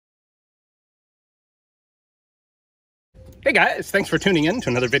Hey guys, thanks for tuning in to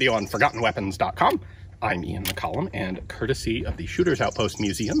another video on ForgottenWeapons.com. I'm Ian McCollum, and courtesy of the Shooters Outpost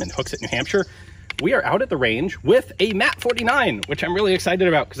Museum in Hooksett, New Hampshire, we are out at the range with a MAT-49, which I'm really excited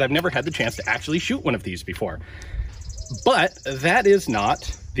about because I've never had the chance to actually shoot one of these before. But that is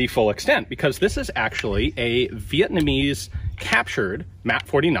not the full extent, because this is actually a Vietnamese captured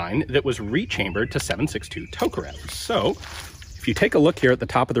MAT-49 that was rechambered to 7.62 Tokarev. So if you take a look here at the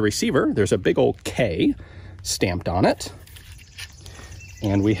top of the receiver, there's a big old K stamped on it.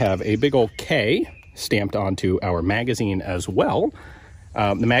 And we have a big old K stamped onto our magazine as well.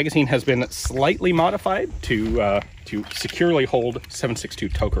 The magazine has been slightly modified to securely hold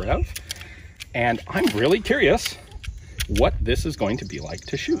 7.62 Tokarev. And I'm really curious what this is going to be like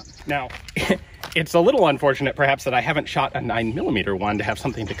to shoot. Now, it's a little unfortunate perhaps that I haven't shot a 9mm one to have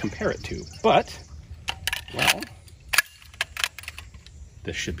something to compare it to, but, well,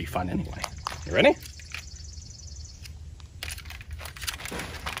 this should be fun anyway. You ready?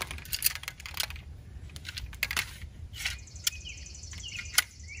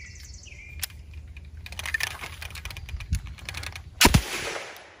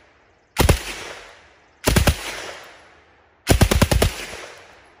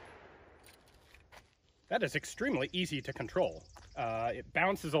 That is extremely easy to control. It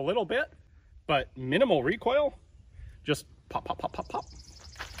bounces a little bit, but minimal recoil. Just pop, pop, pop, pop, pop.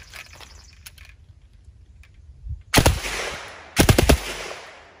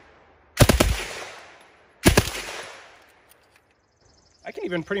 I can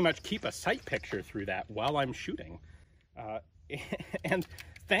even pretty much keep a sight picture through that while I'm shooting. And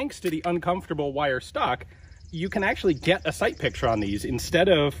thanks to the uncomfortable wire stock, you can actually get a sight picture on these instead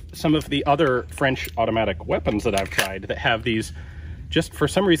of some of the other French automatic weapons that I've tried that have these, just for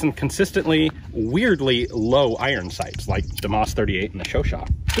some reason, consistently weirdly low iron sights, like the MAT-38 and the Shosha.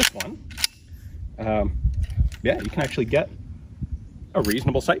 This one, yeah, you can actually get a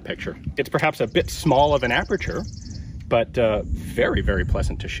reasonable sight picture. It's perhaps a bit small of an aperture, but very, very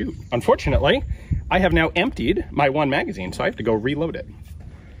pleasant to shoot. Unfortunately, I have now emptied my one magazine, so I have to go reload it.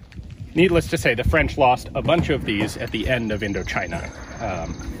 Needless to say, the French lost a bunch of these at the end of Indochina.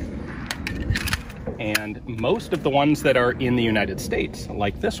 And most of the ones that are in the United States,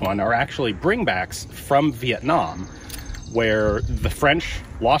 like this one, are actually bringbacks from Vietnam, where the French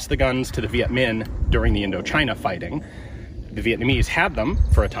lost the guns to the Viet Minh during the Indochina fighting. The Vietnamese had them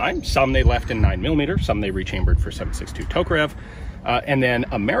for a time. Some they left in 9mm, some they rechambered for 7.62 Tokarev. And then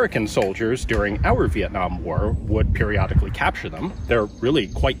American soldiers during our Vietnam War would periodically capture them. They're really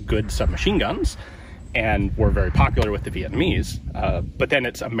quite good submachine guns and were very popular with the Vietnamese. But then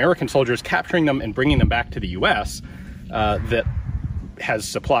it's American soldiers capturing them and bringing them back to the US that has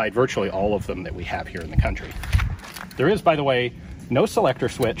supplied virtually all of them that we have here in the country. There is, by the way, no selector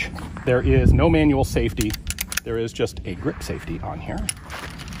switch. There is no manual safety. There is just a grip safety on here.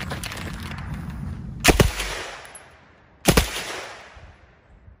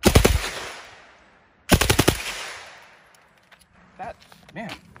 Man.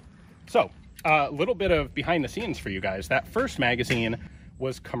 So, a little bit of behind the scenes for you guys. That first magazine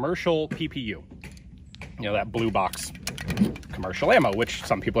was commercial PPU. You know, that blue box commercial ammo, which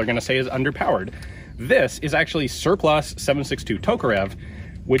some people are going to say is underpowered. This is actually surplus 7.62 Tokarev,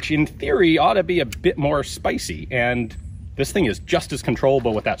 which in theory ought to be a bit more spicy. And this thing is just as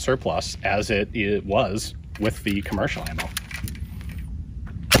controllable with that surplus as it was with the commercial ammo.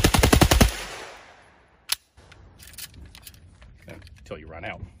 You run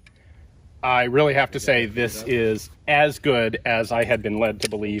out. I really have to say this is as good as I had been led to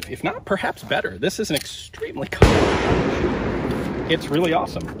believe, if not perhaps better. This is an extremely comfortable. It's really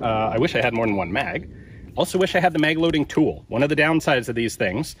awesome. I wish I had more than one mag. Also wish I had the mag loading tool. One of the downsides of these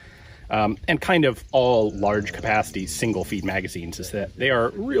things, and kind of all large capacity single feed magazines, is that they are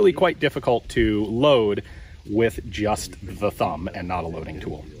really quite difficult to load with just the thumb and not a loading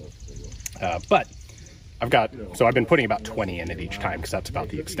tool. But I've been putting about 20 in it each time because that's about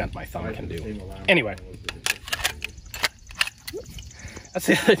the extent my thumb can do. Anyway, that's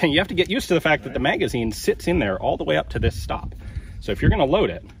the other thing. You have to get used to the fact that the magazine sits in there all the way up to this stop. So if you're going to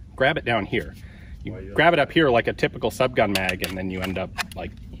load it, grab it down here. You grab it up here like a typical subgun mag, and then you end up like,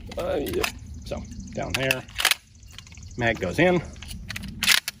 so down there, mag goes in,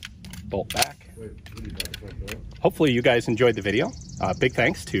 bolt back. Hopefully you guys enjoyed the video. Big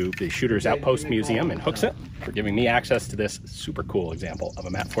thanks to the Shooters Outpost Museum in Hooksett for giving me access to this super cool example of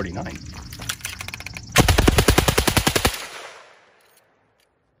a MAT-49.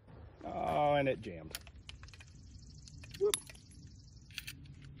 Oh, and it jammed. Whoop.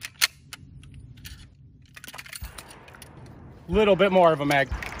 Little bit more of a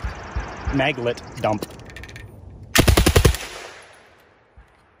maglet dump.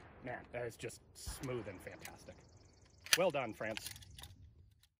 Man, that is just smooth and fantastic. Well done, France.